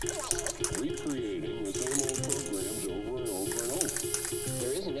Recreating the same old programs over and over and over.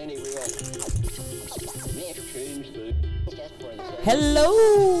 There isn't any real Change things. just for the sake.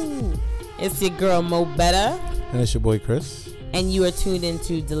 Hello, it's your girl Mo Better, And it's your boy Chris. and you are tuned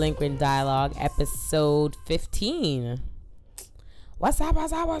into Delinquent Dialogue, episode 15. What's up?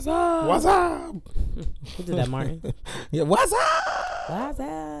 What's up? What's up? What's up? Who did that, Martin? Yeah, what's up? What's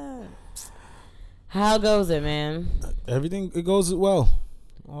up? How goes it, man? Everything, it goes well.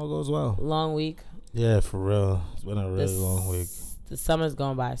 All goes well. Long week. Yeah, for real. It's been a really This- long week. The summer's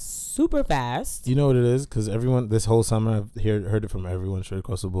going by super fast. You know what it is? Because everyone, this whole summer, I've heard it from everyone straight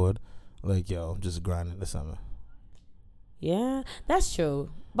across the board. Like, yo, just grinding the summer. Yeah, that's true.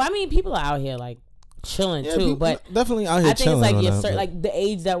 But I mean, people are out here like chilling too. people But definitely out here I think it's chilling. like on your that, but like the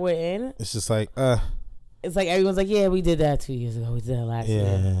age that we're in. it's just like, It's like everyone's like, yeah, we did that 2 years ago. We did that last year.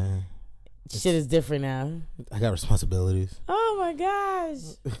 yeah. Shit is different now. I got responsibilities. Oh my gosh.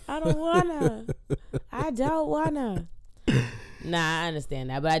 I don't wanna. I don't wanna. Nah, I understand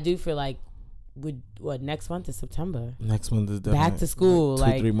that. But I do feel like next month is September. Next month is Back definitely to school.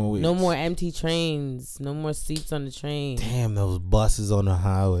 like 2-3 Like more weeks. no more empty trains. No more seats on the train. Damn, those buses on the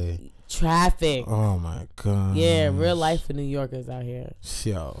highway. Traffic. Oh my god. Yeah, real life for New Yorkers out here.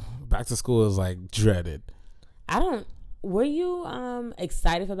 Yo, back to school is like dreaded. Were you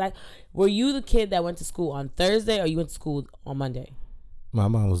excited for back? Were you the kid that went to school on Thursday or you went to school on Monday? My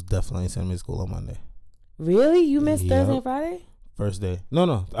mom was definitely sending me to school on Monday. Really? You missed Yep. Thursday and Friday? First day.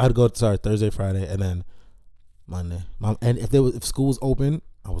 No. I had to go Thursday, Friday, and then Monday. And if school was open,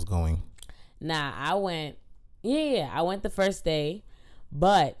 I was going. Nah, I went. Yeah, I went the first day,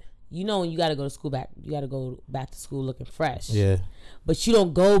 but you know when you gotta go to school you gotta go back to school looking fresh. Yeah. But you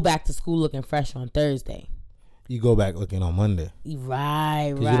don't go back to school looking fresh on Thursday. You go back looking on Monday.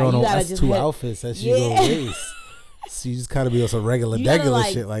 Right. Because you don't know, gotta that's just two hit- outfits that you Yeah. go waste. So you just kind of be on some regular You gotta,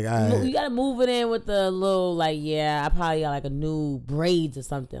 like, shit. Like, You gotta move it in with the little I probably got like a new braids or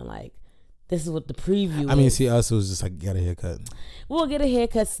something. Like this is what the preview. I mean, is. see, us, it was just like, get a haircut. We'll get a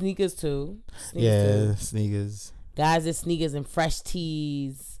haircut, sneakers too. Yeah, sneakers. Guys, it's sneakers and fresh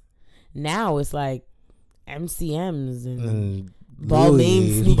tees. Now it's like MCMs and Balmain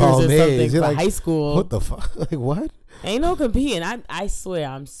Louis, sneakers or Balmains. something You're for like, high school. What the fuck? Like, what? Ain't no competing. I swear,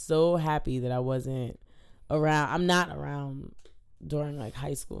 I'm so happy that I wasn't around. I'm not around during like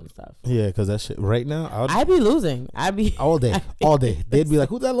high school and stuff. Yeah, because that shit, right now, I'd be losing. I'd be all day. They'd be like,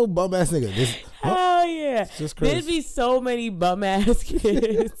 who's that little bum ass nigga? This, hell yeah. just There'd crazy. be so many bum ass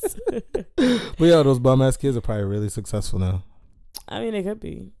kids. But yeah, those bum ass kids are probably really successful now. I mean, it could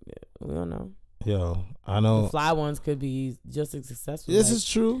be. We don't know. Yo, I The know. fly ones could be just as successful. This Like, is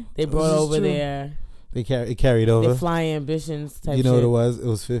true. they This brought is over true. their It carried over. fly ambitions type. You know shit. what it was? It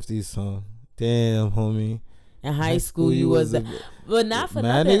was 50s song. Damn, homie. In high school, you was but not for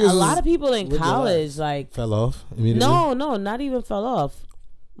Mad nothing. niggas A lot was of people in with their college, lives. like fell off immediately. no, not even fell off.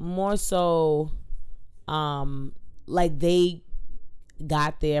 More so, like they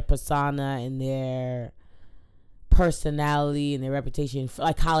got their persona and their personality and their reputation.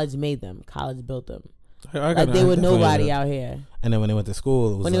 Like college made them. College built them. Like they were nobody out here. And then when they went to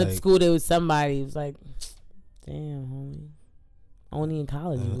school, it was When they like, went to school, they was somebody. It was like, damn, homie. Only in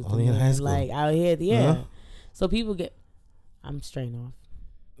college. it was only in doing high it. school. Like out here, yeah. Uh-huh. So people get. I'm straight off.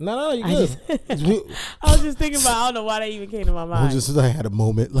 No, you I good. I was just thinking about. I don't know why that even came to my I mind. just like had a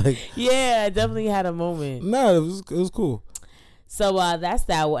moment. Like, Yeah, I definitely had a moment. no, it was cool. So that's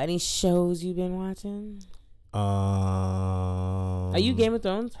that. What any shows you been watching? Are you Game of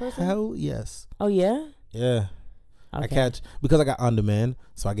Thrones person? Hell yes. Oh yeah. Yeah. Okay. I catch, because I got on demand,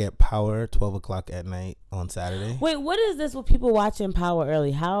 so I get Power 12 o'clock at night on Saturday. Wait, what is this with people watching Power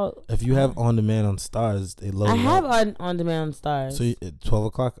early? How? If you have on demand on Stars, they load I it have up. on demand Stars. So at 12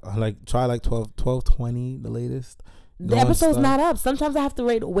 o'clock, try like 12:20 the latest. The Go on episode's Stars. not up. Sometimes I have to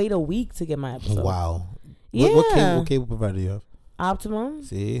wait a week to get my episode. Wow. Yeah. What cable provider do you have? Optimum?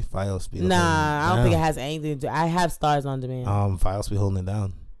 See, Fios be Nah, I don't think it down. has anything to do. I have Stars on demand. Fios be holding it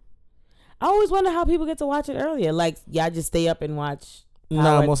down. I always wonder how people get to watch it earlier. Like, y'all just stay up and watch. Nah,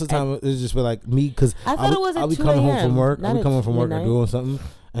 Power most of the time it's just be like me, because I thought it was at I'll be 2 coming home a.m., from work. not I'll be at coming from work or midnight. doing something,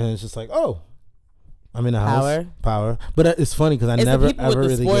 and it's just like, oh, I'm in the house. Power. But it's funny because I It's never the people ever with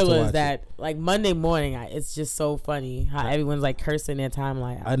the really get to spoilers watch that it. like Monday morning. It's just so funny how everyone's like cursing their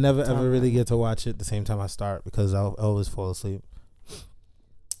timeline. I never ever really get to watch it the same time I start because I'll always fall asleep.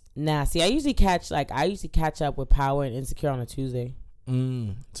 Nah, see, I usually catch up with Power and Insecure on a Tuesday. So For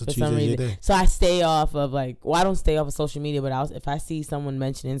some Tuesday's your reason. day. So I stay off of I don't stay off of social media, but if I see someone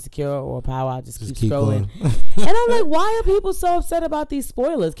mention Insecure or Power, I'll just keep scrolling. And I'm like, why are people so upset about these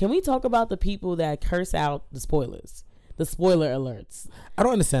spoilers? Can we talk about the people that curse out the spoilers? the spoiler alerts. I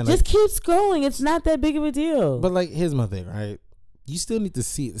don't understand. Just keep scrolling. It's not that big of a deal. But like, here's my thing, right? You still need to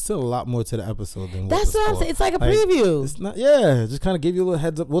see it. There's still a lot more to the episode than That's what I'm saying. It's like a preview. It's not. Yeah, just kind of give you a little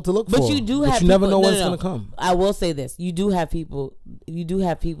heads up what to look for. But you do have. You never know people, when it's gonna come. I will say this: you do have people. You do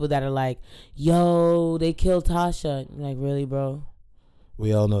have people that are like, "Yo, they killed Tasha." You're like, really, bro?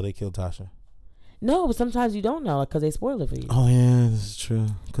 We all know they killed Tasha. No, but sometimes you don't know because they spoil it for you. Oh yeah, this is true.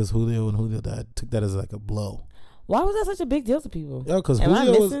 Because Julio died, took that as like a blow. Why was that such a big deal to people? Yo, because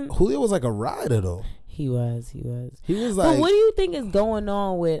Julio was like a rider though. He was. He was But like. what do you think is going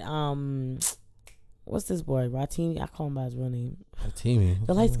on with what's this boy Ratini? I call him by his real name. Ratini.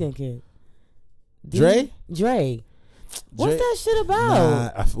 The light skinned kid. Dre. What's that shit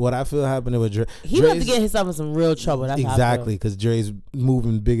about? Nah, what I feel happening with Dre. He about to get himself in some real trouble. That's exactly, because Dre's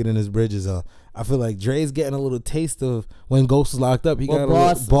moving bigger than his bridges are. I feel like Dre's getting a little taste of when Ghost was locked up. He got a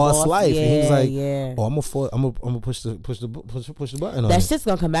little boss life. Yeah, and he was like, yeah. "Oh, I'm gonna push the button on that it." shit's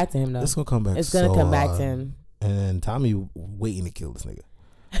gonna come back to him though. It's gonna come back. It's gonna come back to him. And Tommy waiting to kill this nigga.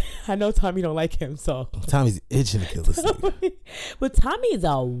 I know Tommy don't like him, so Tommy's itching to kill this nigga. But Tommy is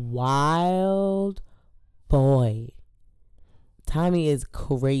a wild boy. Tommy is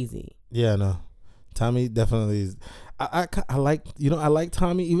crazy. Yeah, no. Tommy definitely is. I like, I like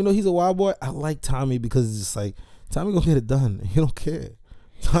Tommy. Even though he's a wild boy, I like Tommy because it's just like, Tommy gonna get it done. He don't care.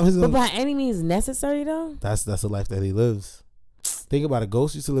 Tommy's gonna, but by any means necessary though. That's the life that he lives. Think about it.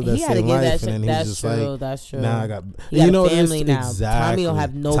 Ghost used to live that same life, and then he's just like, that's true. Nah, I got family now. Exactly. Tommy don't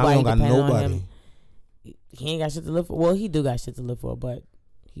have nobody. Tommy don't got depending nobody. on him. He ain't got shit to live for. Well, he do got shit to live for, but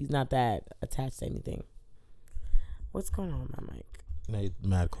he's not that attached to anything. What's going on with my mic? Now you're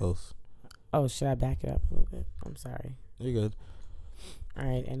mad close. Oh, should I back it up a little bit? I'm sorry. You're good. All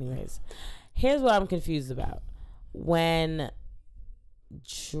right. Anyways, here's what I'm confused about. When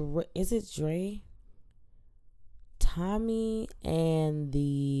is it Dre? Tommy and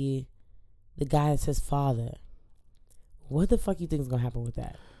the guy that's his father. What the fuck you think is gonna happen with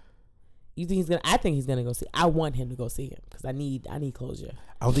that? You think he's gonna? I think he's gonna go see. I want him to go see him because I need closure.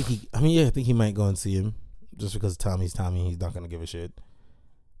 I don't think he. I think he might go and see him just because Tommy's Tommy. He's not gonna give a shit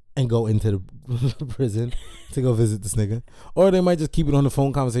and go into the prison to go visit this nigga, or they might just keep it on the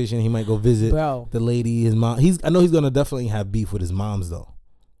phone conversation. He might go visit the lady, his mom. I know he's gonna definitely have beef with his moms though.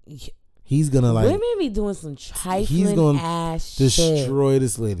 He's gonna like women be doing some trifling he's gonna ass destroy shit.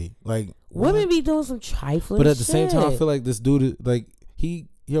 this lady. Like women be doing some trifling. But at the shit. same time, I feel like this dude is like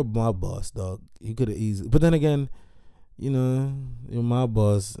you're my boss, dog. He could have easily. But then again, you're my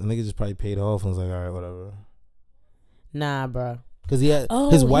boss, and nigga just probably paid off and was like, all right, whatever. Nah, bro. Because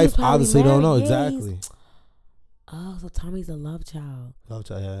his wife obviously don't know exactly. So Tommy's a love child. Love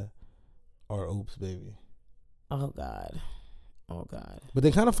child, yeah. Or oops, baby. Oh God. But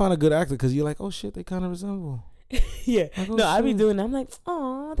they kind of find a good actor because you're like, oh shit, they kind of resemble. Yeah. Like, oh, no, I be shit. doing that. I'm like,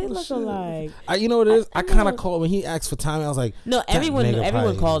 oh, they look shit. alike. You know what it is? I kind of called when he asked for Tommy. I was like, no, everyone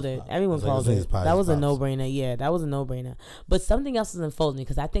called it. Everyone called it. Like, that was a no-brainer. Yeah, that was a no-brainer. But something else is unfolding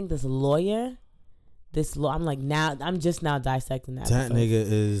because I think this lawyer, I'm like I'm just now dissecting that. That nigga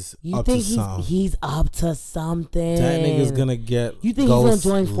is. You up think to something. he's up to something? That nigga's gonna get. You think he's gonna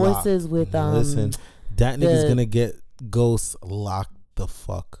join forces with Listen, that nigga's gonna get Ghost locked the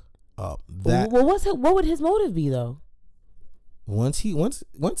fuck up. Well, what would his motive be though? Once he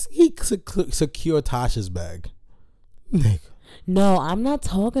secure Tasha's bag, nigga. No, I'm not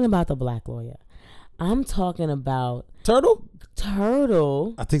talking about the black lawyer. I'm talking about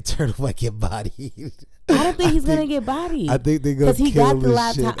Turtle. I think Turtle might get bodied. I don't think he's gonna get bodied. I think they're gonna kill he got the this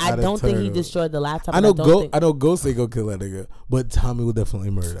laptop. shit I out of don't think he Turtle. destroyed the laptop. I know Ghost ain't gonna kill that nigga, but Tommy will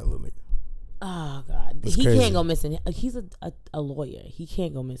definitely murder that little nigga. Oh God, he can't go missing. He's a lawyer. He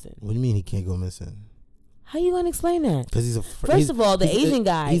can't go missing. What do you mean he can't go missing? How you gonna explain that? Because he's first of all, the Asian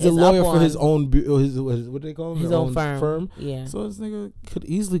guy. He's a lawyer for his own. What do they call him? His own firm. Yeah. So this nigga could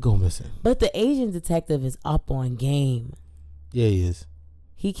easily go missing. But the Asian detective is up on game. Yeah, he is.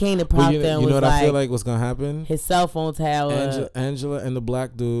 He came to prop them. You know what I feel like what's gonna happen? His cell phone tower. Angela and the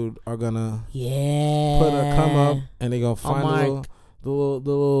black dude are gonna come up and they gonna find the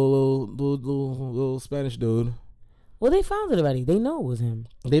little Spanish dude. Well, they found it already. They know it was him.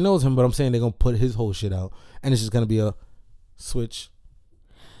 They know it's him, but I'm saying they're gonna put his whole shit out, and it's just gonna be a switch.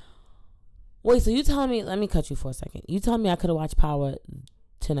 Wait, so you telling me? Let me cut you for a second. You telling me I could have watched Power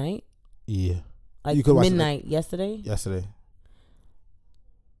tonight? Yeah, like you could midnight yesterday. Yesterday.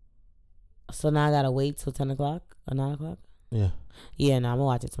 So now I gotta wait till 10 o'clock or 9 o'clock. Yeah. Yeah, no, I'm gonna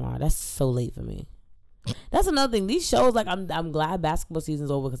watch it tomorrow. That's so late for me. That's another thing. These shows, like, I'm glad basketball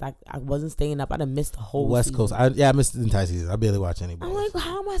season's over because I wasn't staying up. I'd have missed the whole West season. Coast. I missed the entire season. I barely watch any I'm balls. like,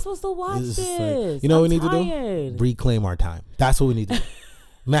 how am I supposed to watch It's just this? like, you know what we need tired. to do? Reclaim our time. That's what we need to do.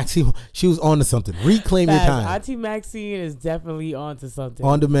 Maxine, she was on to something. Reclaim your Facts. time. Auntie Maxine is definitely on to something.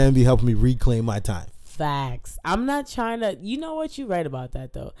 On Demand be helping me reclaim my time. Facts. I'm not trying to. You know what? You're right about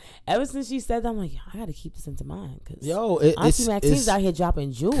that though. Ever since she said that, I'm like, I gotta keep this into mind because Auntie Maxine's out here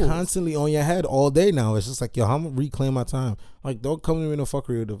dropping jewels. Constantly on your head all day now. It's just like, yo, I'm gonna reclaim my time. Like, don't come to me no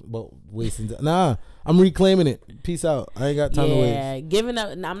fuckery about wasting time. Nah, I'm reclaiming it. Peace out. I ain't got time to waste. Yeah, giving up.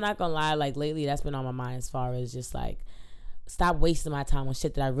 I'm not gonna lie. Like lately, that's been on my mind as far as just like. Stop wasting my time on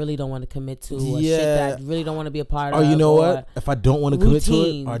shit that I really don't want to commit to, or shit that I really don't want to be a part of. Or you know what? If I don't want to commit to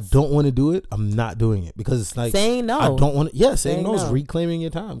it, or I routines. don't want to do it, I'm not doing it because it's like Saying no. I don't want. Yeah, saying no is no. reclaiming your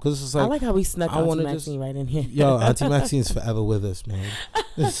time because it's just like I like how we snuck I Auntie wanna Maxine right in here. yo, Auntie Maxine's forever with us, man.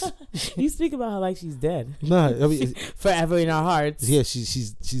 You speak about her like she's dead. Nah, I mean, Forever in our hearts. yeah,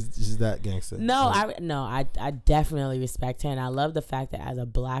 she's that gangster. No, Like, I definitely respect her, and I love the fact that as a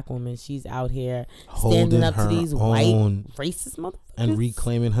black woman, she's out here holding standing up to her these white own racist motherfuckers and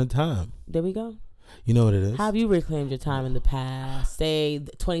reclaiming her time. There we go. You know what it is? How have you reclaimed your time in the past? Say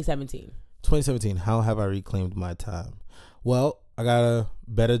 2017. 2017. How have I reclaimed my time? Well, I got a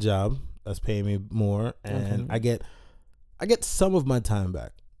better job that's paying me more, and I get some of my time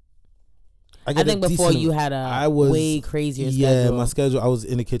back. I think before you had a way crazier schedule. Yeah, my schedule. I was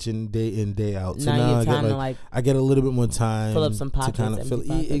in the kitchen day in, day out. So now now you get time to like I get a little bit more time fill up some pockets, to kind of empty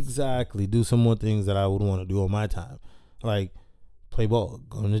pockets. exactly do some more things that I would want to do on my time, like play ball,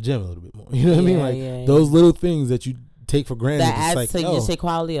 go to the gym a little bit more. You know what I mean? Like those little things that you take for granted. that adds like, to just your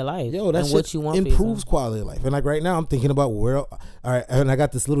quality of life. Yo, that and what you want improves quality of life. And like right now, I'm thinking about all right, and I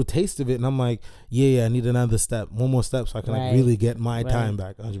got this little taste of it, and I'm like, yeah, I need another step, one more step, so I can like really get my time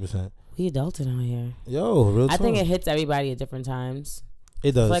back, 100%. We adulting out here. Yo, real talk. I think it hits everybody at different times.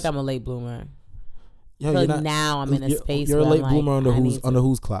 It does. I feel like I'm a late bloomer. Yo, I feel like now I'm in a space You're a where late I'm bloomer like, on the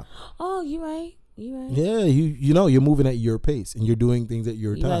who's clock. Oh, you right. Yeah, you know you're moving at your pace and you're doing things at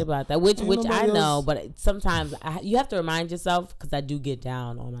your You time. right about that. Which I know, else. but sometimes you have to remind yourself because I do get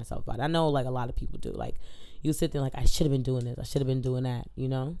down on myself. But I know like a lot of people do. Like you sit there like I should have been doing this. I should have been doing that. You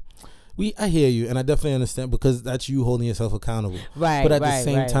know. I hear you, and I definitely understand because that's you holding yourself accountable. Right. But at the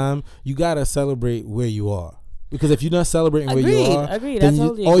same time, you gotta celebrate where you are. Because if you're not celebrating where you are, then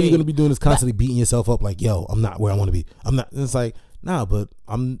all you're gonna be doing is constantly beating yourself up. Like, yo, I'm not where I want to be. I'm not. And it's like, nah, but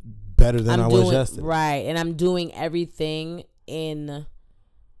I'm better than I was yesterday. Right, and I'm doing everything in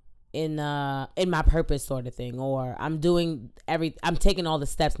my purpose sort of thing, or I'm taking all the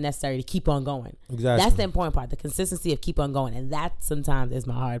steps necessary to keep on going. Exactly. That's the important part, the consistency of keep on going, and that sometimes is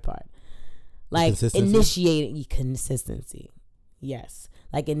my hard part. Like initiating consistency. Yes.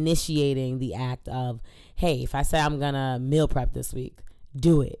 Like initiating the act of, hey, if I say I'm gonna meal prep this week,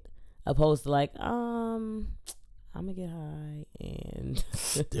 do it. Opposed to like, I'm gonna get high and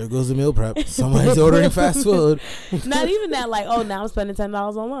there goes the meal prep. Somebody's ordering fast food. Not even that, like, oh, now I'm spending $10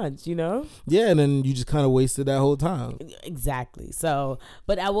 on lunch, you know? Yeah, and then you just kind of wasted that whole time. Exactly. So,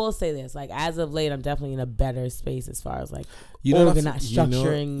 but I will say this, like, as of late, I'm definitely in a better space as far as like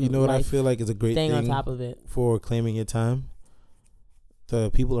structuring. You know what I feel like is a great thing on top of it for claiming your time. The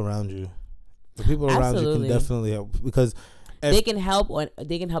people around you. The people around you can definitely help because they can help, or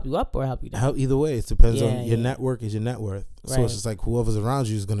they can help you up or help you down. Either way, it depends on your network is your net worth. Right. So it's just like whoever's around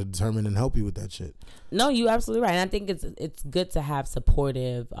you is going to determine and help you with that shit. No, you absolutely right. And I think it's good to have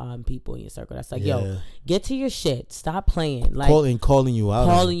supportive people in your circle. That's like, yo, get to your shit. Stop playing. Like calling you out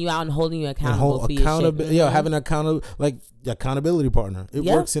and holding you accountable for your shit. Mm-hmm. Yo, having an accountability partner. It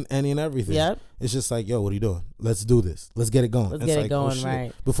works in any and everything. Yep. It's just like, yo, what are you doing? Let's do this. Let's get it going. Let's get it going,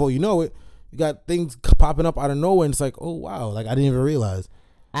 right. Before you know it, you got things popping up out of nowhere, and it's like, oh wow, like I didn't even realize.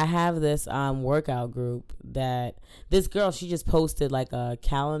 I have this workout group that this girl, she just posted like a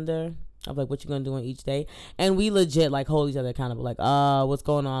calendar of like what you're gonna do on each day, and we legit like hold each other accountable. Like, what's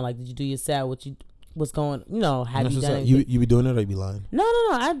going on? Like, did you do your set? What's going? You know, have you done it? You be doing it or you be lying? No.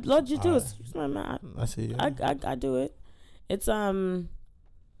 I let you do it. I see. Yeah. I do it. It's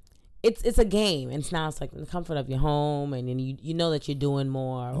it's a game, and now it's like in the comfort of your home, and then you know that you're doing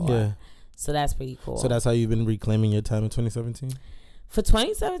more. Yeah. So that's pretty cool. So that's how you've been reclaiming your time in 2017? For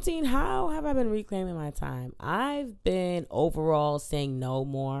 2017, how have I been reclaiming my time? I've been overall saying no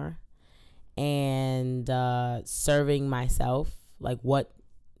more and serving myself, like what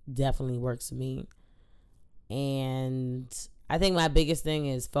definitely works for me. And I think my biggest thing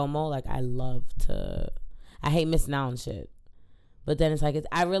is FOMO. Like I hate missing out on shit. But then it's like,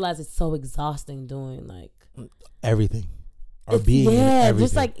 I realize it's so exhausting doing like everything. are being in everything.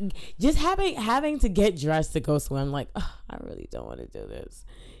 just like just having to get dressed to go swim. Like, oh, I really don't want to do this.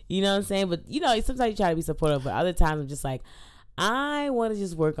 You know what I'm saying? But you know, sometimes you try to be supportive, but other times I'm just like, I want to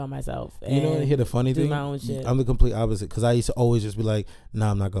just work on myself. And you know, and hear the funny do thing? my own shit. I'm the complete opposite because I used to always just be like,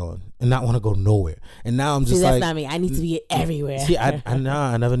 nah, I'm not going, and not want to go nowhere. And now I'm just See, that's like, not me. I need to be everywhere. See, I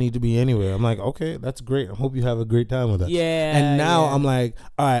never need to be anywhere. I'm like, okay, that's great. I hope you have a great time with that. Yeah. And now yeah. I'm like,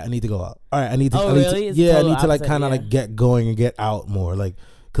 all right, I need to go out. All right, I need to. Oh, I need really? To, It's yeah, I total need to like opposite, kind of yeah. like get going and get out more, like,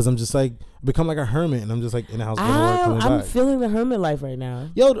 because I'm just like become like a hermit, and I'm just like in the house. I'm feeling the hermit life right now.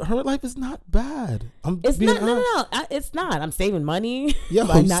 Yo, the hermit life is not bad. It's not. No. It's not. I'm saving money. Yo,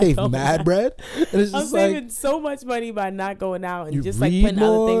 by you not save going mad out. bread. And it's I'm just like, saving so much money by not going out and you just like read putting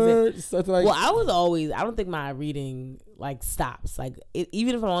other things in. more, stuff like, Well, I don't think my reading like stops. Like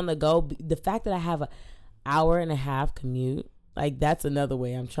even if I'm on the go, the fact that I have an hour and a half commute, like that's another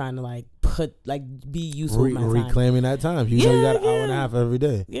way I'm trying to like be useful with my time. reclaiming that time. You know, you got an hour and a half every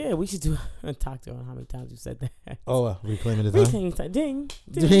day. Yeah, we should do a talk to her on how many times you said that. Oh, reclaiming the time. Reclaiming time. Ding.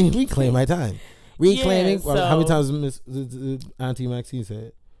 Reclaim my time. Reclaiming. Yeah, Well, how many so- times Miss Auntie Maxine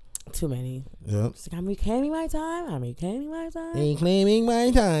said? Too many. Yep. She's like, I'm reclaiming my time. I'm reclaiming my time. Reclaiming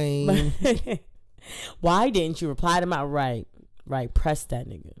my time. Why didn't you reply to my right? Press that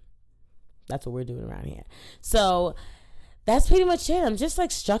nigga. That's what we're doing around here. So that's pretty much it. I'm just like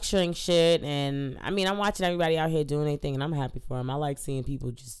structuring shit, and I mean, I'm watching everybody out here doing anything, and I'm happy for them. I like seeing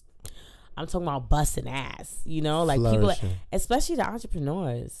people just. I'm talking about busting ass, you know, like people, Flourishing. especially the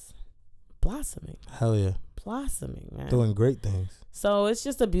entrepreneurs, blossoming, Hell yeah. man. Doing great things. So it's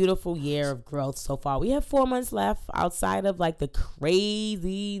just a beautiful year of growth so far. We have 4 months left outside of like the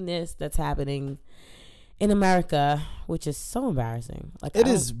craziness that's happening in America, which is so embarrassing. Like It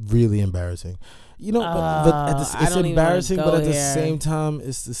is really embarrassing. You know, but I it's don't even wanna embarrassing, go but at the here. same time,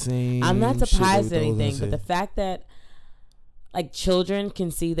 it's the same. I'm not shit surprised that at we always anything, say. but the fact that like children can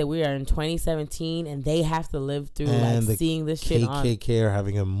see that we are in 2017 and they have to live through And like the seeing this shit on KKK are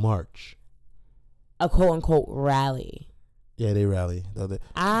having a march. a quote unquote rally. Yeah, they rally.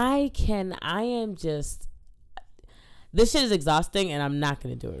 I am just. This shit is exhausting, and I'm not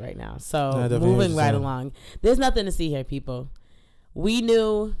going to do it right now. So, No, I definitely moving right understand. along. There's nothing to see here, people. We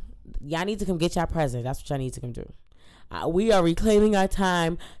knew y'all need to come get y'all president. That's what y'all need to come do. We are reclaiming our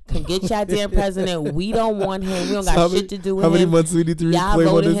time. Come get y'all damn president. We don't want him. We don't got shit to do with How him. many months we need to Y'all reclaim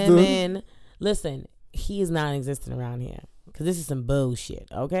on voted this him dude? in. Listen, he is non-existent around here. Because this is some bullshit,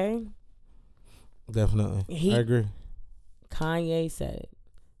 okay? Definitely. He- I agree. Kanye said it.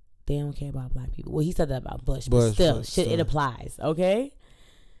 They don't care about black people. Well, he said that about Bush, Bush, but still, but shit, it still. applies, okay?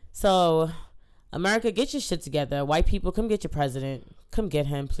 So, America, get your shit together. White people, come get your president. Come get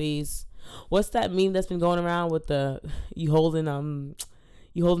him, please. What's that meme that's been going around with you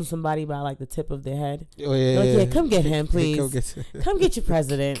holding somebody by like the tip of their head? Oh yeah, Like, yeah, come get him, please. Come get Come get your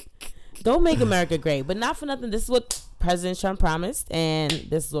president. Don't make America great, but not for nothing. This is what President Trump promised, and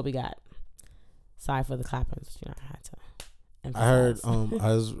this is what we got. Sorry for the clappings. You know, I had to. I heard.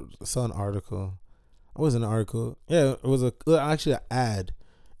 emphasize. I saw an article. It was an article. Yeah, it was actually an ad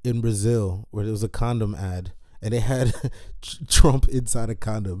in Brazil where there was a condom ad, and they had Trump inside a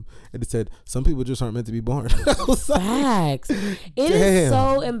condom, and it said, "Some people just aren't meant to be born." I was like, Facts. It is Damn.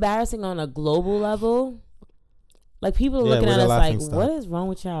 so embarrassing on a global level. Like people are Yeah, looking we're at the us like, laughingstock. what is wrong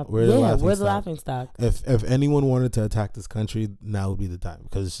with y'all? We're the We're the laughingstock. laughing stock. if anyone wanted to attack this country, now would be the time,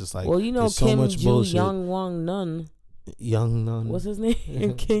 because it's just like, Well, you know, there's so Kim much Ju bullshit. Young Wong Nun. Young Nun, What's his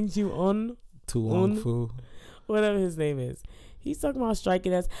name? King Ju Un. Tu Wong Fu. Whatever his name is. He's talking about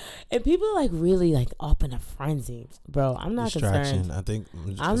striking us. And people are like really like up in a frenzy. Bro, I'm not Distraction. concerned. I think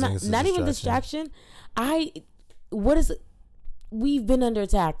I'm not even distraction. We've been under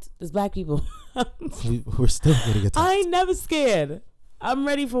attack as black people. We're still getting attacked. I ain't never scared. I'm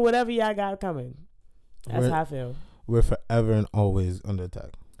ready for whatever y'all got coming. That's how I feel. We're forever and always under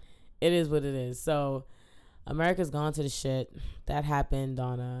attack. It is what it is. So America's gone to the shit. That happened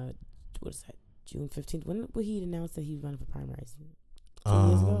on what is that? June 15th. When would he announce that he was running for primaries? 2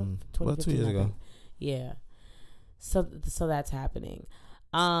 years ago? 2 years I ago. think. Yeah. So that's happening.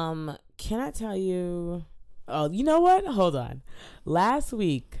 Can I tell you? Oh, you know what? Hold on. Last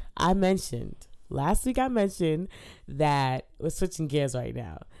week I mentioned that we're switching gears right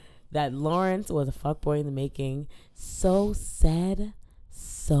now. That Lawrence was a fuckboy in the making. So sad,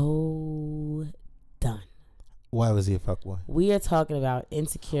 so done. Why was he a fuckboy? We are talking about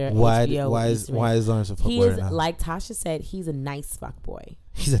Insecure. Why HBO is Lawrence a he fuckboy is right now? like Tasha said. He's a nice fuckboy.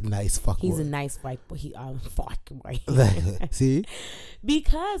 He's a nice fuckboy. He's a nice fuckboy. Fuckboy. See,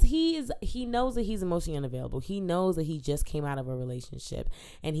 Because he knows that he's emotionally unavailable. He knows that he just came out of a relationship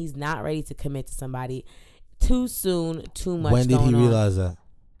and he's not ready to commit to somebody Too soon, too much. When did he going on. realize that?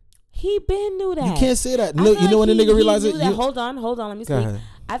 He been knew that. You can't say that. I No, feel you know like when the he nigga realized knew it. that. Hold on. Let me Go speak. ahead.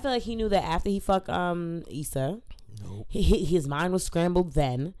 I feel like he knew that after he fucked Issa. Nope. His mind was scrambled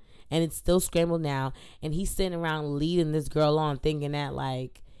then, and it's still scrambled now. And he's sitting around leading this girl on, thinking that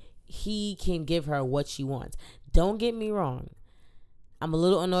like he can give her what she wants. Don't get me wrong. I'm a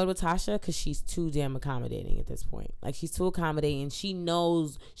little annoyed with Tasha because she's too damn accommodating at this point. Like, she's too accommodating. She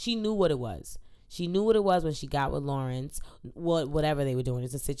knew what it was. She knew what it was when she got with Lawrence. Whatever they were doing,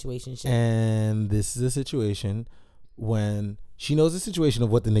 it's a situation shit. And this is a situation when she knows the situation of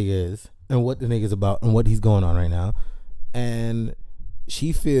what the nigga is and what the nigga's about and what he's going on right now, and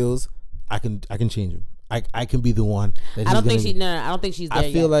she feels I can change him. I can be the one. That I don't think she. No, I don't think she's there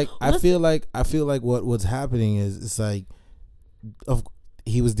I feel yet. like I feel like what's happening is it's like,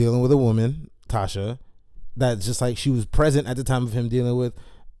 he was dealing with a woman, Tasha, that's just like she was present at the time of him dealing with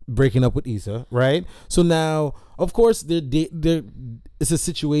breaking up with Issa, right? So now, of course, it's a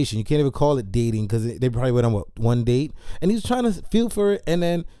situation. You can't even call it dating because they probably went on one date, and he was trying to feel for it, and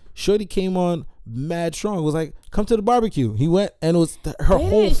then Shorty came on mad strong. It was like, come to the barbecue. He went, and it was her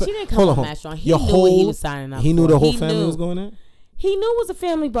whole. She didn't come on mad strong. He knew what he was signing up. He knew for. the whole family was going in. He knew it was a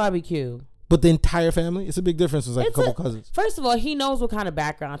family barbecue. But the entire family, it's a big difference. It was like a couple cousins. First of all, he knows what kind of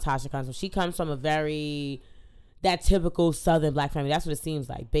background Tasha comes from. She comes from that typical Southern black family. That's what it seems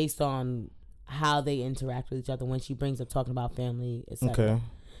like, based on how they interact with each other when she brings up talking about family, etc. Okay.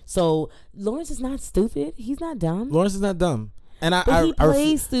 So Lawrence is not stupid. He's not dumb. Lawrence is not dumb. And he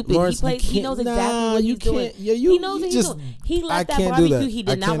plays stupid. Lawrence, he knows exactly what he's doing. Yeah, he knows what he's doing. He left that barbecue. He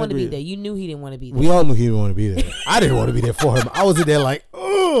did not want to be there. You knew he didn't want to be there. We all knew he didn't want to be there. I didn't want to be there for him. I was in there like,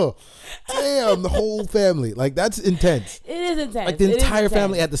 oh, damn, the whole family. Like, that's intense. It is intense. Like, the entire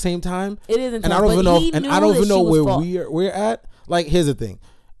family at the same time. It is intense. And I don't even know where we're at. Like, here's the thing.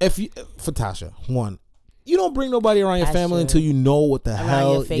 For Tasha, one, you don't bring nobody around your family until you know what the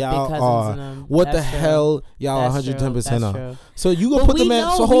hell y'all are. What the hell y'all 110% are. So you gonna put the man.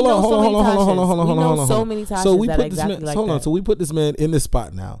 So hold on. So many Tashas. So we put this man. Hold on. So we put this man in this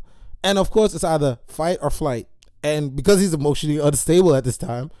spot now, and of course it's either fight or flight. And because he's emotionally unstable at this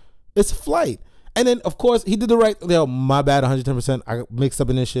time, it's flight. And then of course he did the right. My bad, 110%. I mixed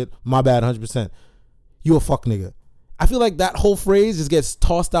up in this shit. My bad, 100%. You a fuck nigga. I feel like that whole phrase just gets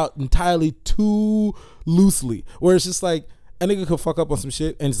tossed out entirely too loosely, where it's just like a nigga could fuck up on some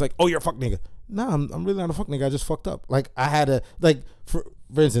shit and it's like, oh, you're a fuck nigga. Nah, I'm really not a fuck nigga. I just fucked up. Like, I had a, like, for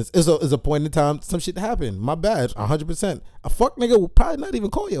instance, it's a point in time some shit happened. My bad, 100%. A fuck nigga will probably not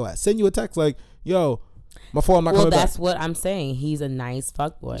even call your ass. Send you a text like, yo, my fault, I'm not coming back. Well, that's what I'm saying. He's a nice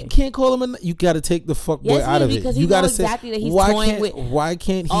fuckboy. You can't call him you got to take the fuckboy out of it. Because you got to say, exactly that he's toying with. Why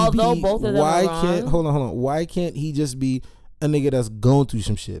can't he although both of them are wrong. Hold on. Why can't he just be a nigga that's going through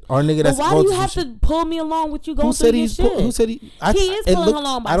some shit, or a nigga that's going through some shit? Why do you have to pull me along with you going through your shit? Who said he? He is pulling her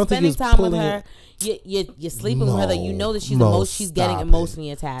along by spending time with her. You're sleeping with her. That you know that she's getting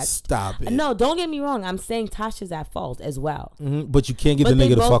emotionally attached. Stop it. No, don't get me wrong. I'm saying Tasha's at fault as well. Mm-hmm. But you can't get the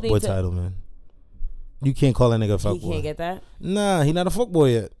nigga the fuckboy title, man. You can't call that nigga a fuckboy. He can't get that? Nah, he not a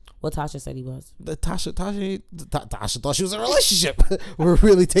fuckboy yet. Well, Tasha said he was. Tasha thought she was in a relationship. We're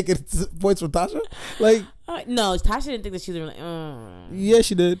really taking points from Tasha? Like, no, Tasha didn't think that she was in a relationship. Yeah,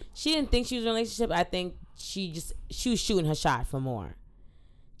 she did. She didn't think she was in a relationship. I think she was shooting her shot for more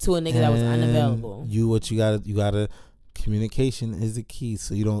to a nigga that was unavailable. You gotta communication is the key,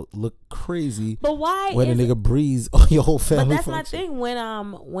 so you don't look crazy. But why when a nigga breathes on your whole family? But that's my thing.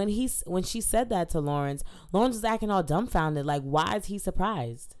 When she said that to Lawrence was acting all dumbfounded. Like, why is he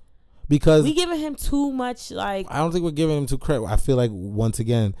surprised? Because we giving him too much. Like, I don't think we're giving him too credit. I feel like once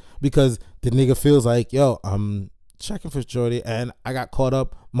again because the nigga feels like, yo, I'm checking for Jordy and I got caught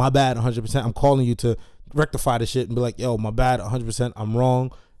up. My bad, 100%. I'm calling you to rectify the shit and be like, yo, my bad, 100%. I'm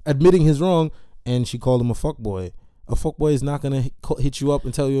wrong. Admitting his wrong, and she called him a fuckboy. A fuckboy is not gonna hit you up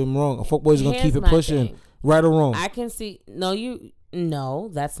and tell you I'm wrong. A fuckboy is gonna keep it pushing, thing. Right or wrong. I can see. No,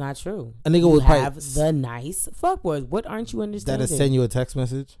 that's not true. A nigga would have the nice fuckboys. What aren't you understanding? That'll send you a text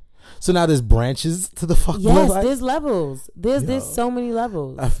message. So now there's branches to the fuckboy. Yes, there's levels. There's so many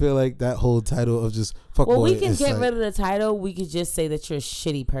levels. I feel like that whole title of just fuckboy. Well, we can get rid of the title. We could just say that you're a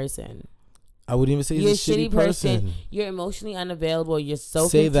shitty person. I wouldn't even say you're a shitty person. You're emotionally unavailable. You're so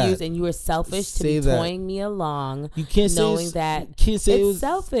confused, and you were selfish to be toying me along. You can't knowing say that can't say it's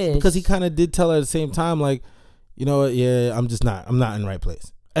selfish because he kind of did tell her at the same time, like, you know what? Yeah, I'm not in the right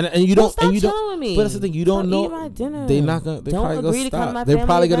place. And you don't stop telling me. But that's the thing. You don't know. My dinner. They're not gonna. They probably agree gonna to stop. They're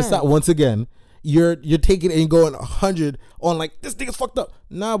probably gonna stop once again. You're taking it and going 100 on like this nigga's fucked up.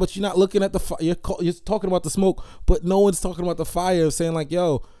 Nah, but you're not looking at the fire. You're talking about the smoke, but no one's talking about the fire. Saying like,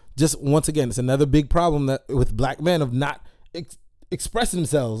 yo, just once again, it's another big problem that with black men of not expressing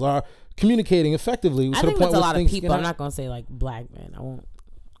themselves or communicating effectively. I think it's a lot of people. I'm not gonna say like black men. I won't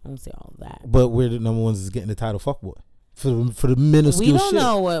say all of that. But we're the number ones is getting the title fuckboy for the minuscule shit. We don't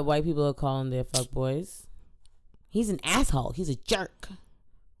know what white people are calling their fuckboys. He's an asshole. He's a jerk.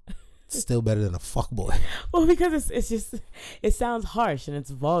 Still better than a fuckboy. Well, because it's just it sounds harsh and it's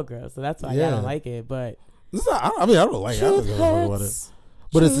vulgar, so that's why I don't like it. But it's not, I don't like it.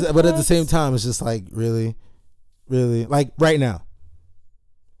 But at the same time, it's just like really, like right now,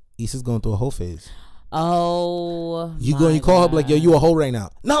 Issa's going through a whole phase. Oh, you call her like, yo, you a hoe right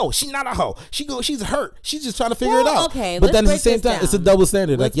now? No, she's not a hoe. She's hurt. She's just trying to figure it out. Okay, but then at the same time, it's a double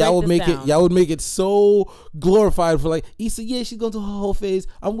standard. Like y'all would make it so glorified for like Issa. Yeah, she's going through her whole phase.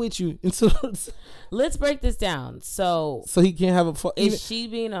 I'm with you. And so let's break this down. So he can't have a is she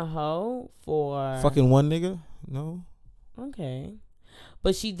being a hoe for fucking one nigga? No. Okay,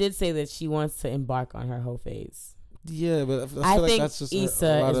 but she did say that she wants to embark on her hoe phase. Yeah, but I think like that's just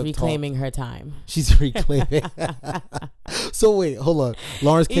Issa is reclaiming her time. She's reclaiming. So wait, hold on.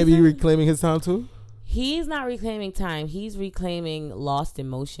 Lawrence can't be reclaiming his time too? He's not reclaiming time. He's reclaiming lost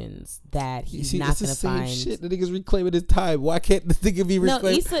emotions that he's not going to find. It's the same shit. The nigga's reclaiming his time. Why can't the nigga be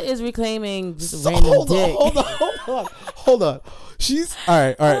reclaiming? No, Issa is reclaiming just random dick. Hold on. She's all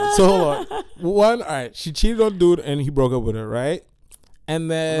right. So hold on. One, all right. She cheated on dude and he broke up with her, right? And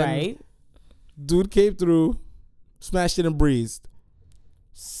then dude came through, smashed it and breezed.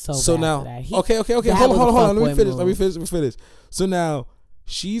 So now, okay. Hold on. Let me finish. So now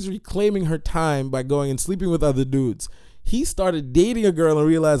she's reclaiming her time by going and sleeping with other dudes. He started dating a girl and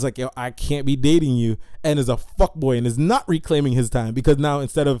realized like, yo, I can't be dating you, and is a fuckboy and is not reclaiming his time because now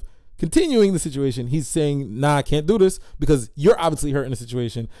instead of continuing the situation, he's saying, nah, I can't do this because you're obviously hurt in the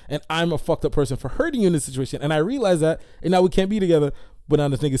situation and I'm a fucked up person for hurting you in this situation. And I realize that, and now we can't be together. But now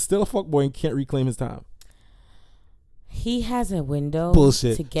this nigga's still a fuckboy and can't reclaim his time. He has a window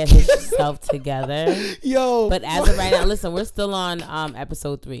to get himself together. Yo. But as of right now, listen, we're still on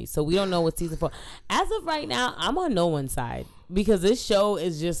episode 3. So we don't know what season 4. As of right now, I'm on no one's side. Because this show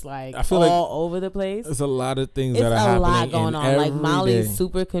is just like all like over the place. There's a lot of things that are happening. It's a lot going on. Like Molly's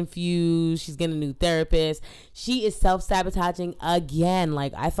super confused. She's getting a new therapist. She is self-sabotaging again.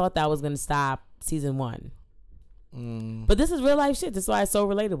 Like I thought that was going to stop season 1. But this is real life shit. This is why it's so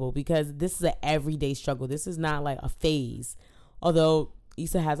relatable, because this is an everyday struggle. This is not like a phase. Although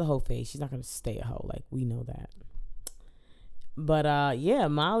Issa has a hoe phase, she's not going to stay a hoe. Like we know that. But yeah,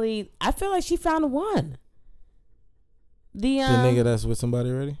 Molly, I feel like she found one. The nigga that's with somebody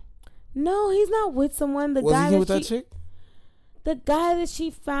already? No, he's not with someone. The was guy he with that chick? The guy that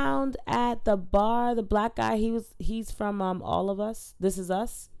she found at the bar, the black guy, he's from All of Us. This Is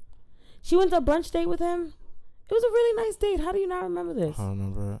Us. She went to a brunch date with him. It was a really nice date. How do you not remember this? I don't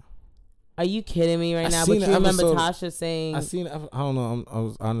remember it. Are you kidding me right now? But you remember Tasha saying... I seen it. I don't know. I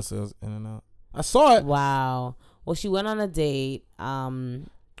was in and out. I saw it. Wow. Well, she went on a date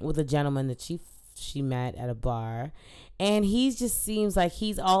with a gentleman that she met at a bar. And he just seems like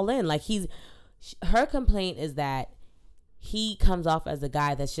he's all in. Like her complaint is that he comes off as a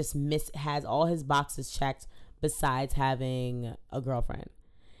guy that's just has all his boxes checked besides having a girlfriend.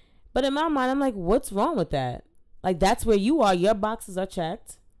 But in my mind, I'm like, what's wrong with that? Like, that's where you are. Your boxes are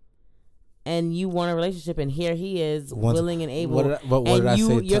checked. And you want a relationship, and here he is, willing and able.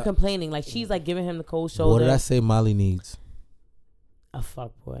 You're complaining. Like, she's like giving him the cold shoulder. What did I say Molly needs? A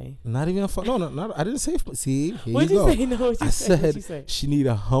fuck boy. Not even a fuck. No, not. I didn't say. See, here what you go. Say? No, what I said she need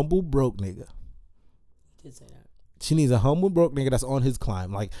a humble broke nigga. You did say that. She needs a humble broke nigga that's on his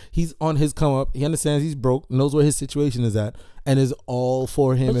climb. Like he's on his come up. He understands he's broke, knows where his situation is at, and is all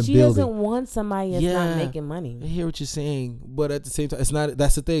for him and building. But she doesn't want somebody that's not making money. I hear what you're saying, but at the same time, it's not.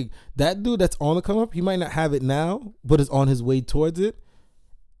 That's the thing. That dude that's on the come up, he might not have it now, but is on his way towards it.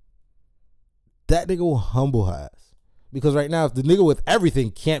 That nigga will humble her ass. Because right now, if the nigga with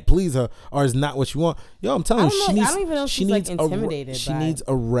everything can't please her or is not what you want, yo, I'm telling you, I don't even know if she's like intimidated. She needs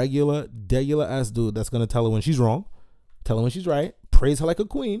a regular ass dude that's gonna tell her when she's wrong, tell her when she's right, praise her like a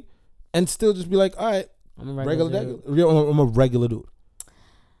queen, and still just be like, all right, I'm a regular dude.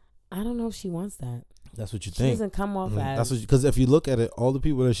 I don't know if she wants that. That's what you think. She doesn't come off as. Because if you look at it, all the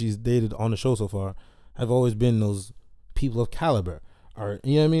people that she's dated on the show so far have always been those people of caliber, or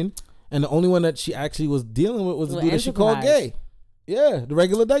you know what I mean. And the only one that she actually was dealing with was the dude that she called gay. Yeah, the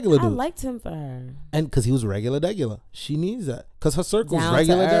regular dude. I liked him for her. And because he was regular. She needs that. Because her circle's down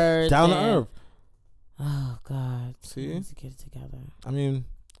regular, down to earth. Oh, God. See? She needs to get it together. I mean,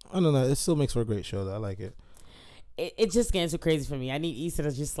 I don't know. It still makes for a great show, though. I like it. It's just getting too crazy for me. I need Issa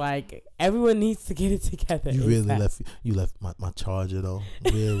to just like everyone needs to get it together. You really left my charger though.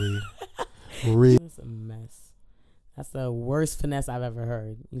 Really. That's a mess. That's the worst finesse I've ever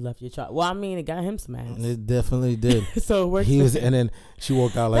heard. You left your charger. Well, I mean, it got him some ass. It definitely did. So it worked. And then she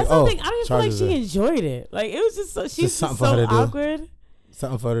walked out like, that's the thing. I don't feel like she enjoyed it. Like it was just so she's just so awkward.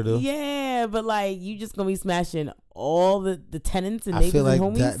 Something for her to do. Yeah, but like you just gonna be smashing all the tenants and neighbors and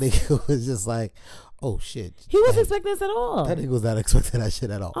homies. That nigga was just like, oh shit. He wasn't expecting this at all. That nigga was not expecting that shit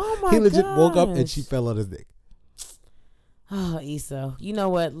at all. Oh my He legit gosh. woke up and she fell on his dick. Oh, Issa, you know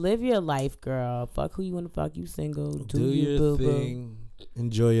what? Live your life, girl. Fuck who you want to fuck. You single. Do your boo-boo. thing.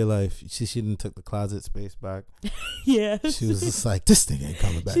 Enjoy your life. She didn't took the closet space back. Yeah. She was just like, this thing ain't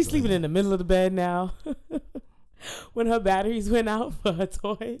coming back. She's sleeping in the middle of the bed now. When her batteries went out for her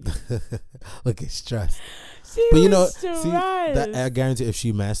toy. Look at stress. But you know, see, that I guarantee if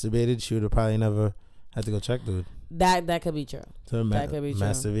she masturbated, she would have probably never had to go check, dude. That could be true. So that could be true.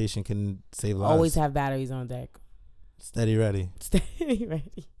 Masturbation can save lives. Always have batteries on deck. Steady ready. Steady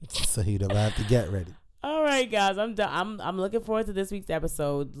ready. So you never have to get ready. All right, guys, I'm done. I'm looking forward to this week's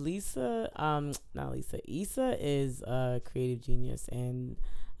episode. Issa is a creative genius, and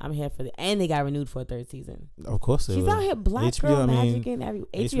I'm here for and they got renewed for a third season. Of course they She's will. out here black HBO, girl magic and every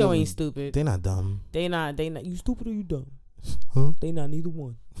HBO ain't stupid. They not dumb. They not you stupid or you dumb. Huh? They not neither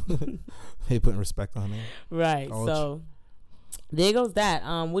one. They putting respect on it. Right. Ouch. So there goes that.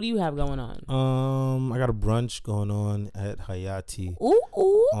 What do you have going on? I got a brunch going on at Hayati.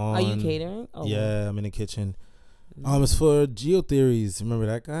 Ooh. Are you catering? Oh, yeah, I'm in the kitchen. It's for GeoTheories. Remember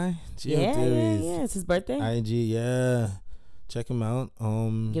that guy? GeoTheories. Yeah. It's his birthday. IG, yeah. Check him out.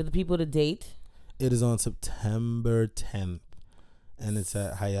 Give the people the date. It is on September 10th, and it's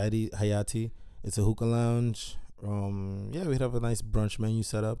at Hayati. It's a hookah lounge. Yeah, we have a nice brunch menu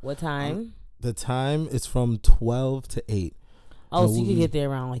set up. What time? The time is from 12 to 8. Oh, so you can get there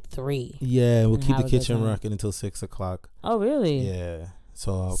around like 3. Yeah, we'll keep the kitchen rocking until 6 o'clock. Oh, really? Yeah.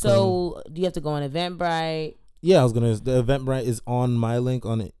 So do you have to go on Eventbrite? Yeah, the Eventbrite is on my link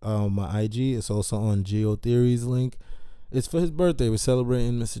on my IG. It's also on GeoTheory's link. It's for his birthday. We're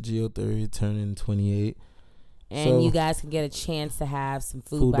celebrating Mr. GeoTheory turning 28. And you guys can get a chance to have some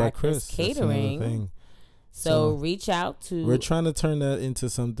food by Chris catering. So reach out to. We're trying to turn that into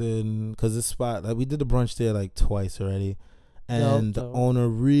something because this spot, like we did the brunch there like twice already, and the owner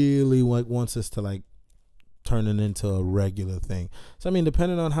really wants us to like turn it into a regular thing. So I mean,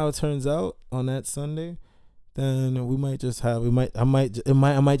 depending on how it turns out on that Sunday, then we might just have I might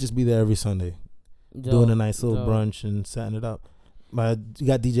just be there every Sunday, doing a nice little brunch and setting it up. You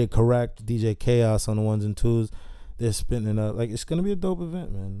got DJ Correct, DJ Chaos on the ones and twos. They're spinning it up. Like, it's going to be a dope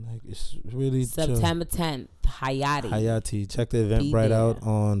event, man. Like, it's really September 10th, Hayati. Check the Eventbrite out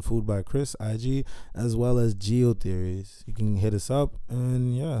on Food by Chris, IG, as well as GeoTheories. You can hit us up.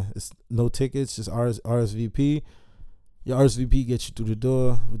 And, yeah, it's no tickets, just RSVP. Your RSVP gets you through the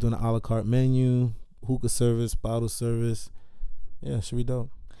door. We're doing an a la carte menu, hookah service, bottle service. Yeah, it should be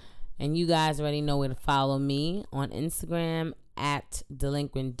dope. And you guys already know where to follow me on Instagram at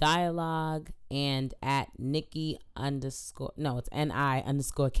Delinquent Dialogue and at Nikki it's NI_KKII.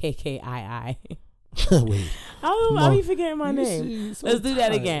 Wait. I'll be forgetting my name. So let's do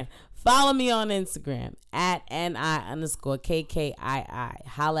that again. Follow me on Instagram at NI_KKII.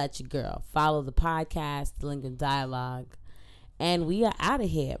 Holla at your girl. Follow the podcast, Delinquent Dialogue. And we are out of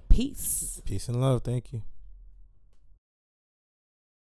here. Peace. Peace and love. Thank you.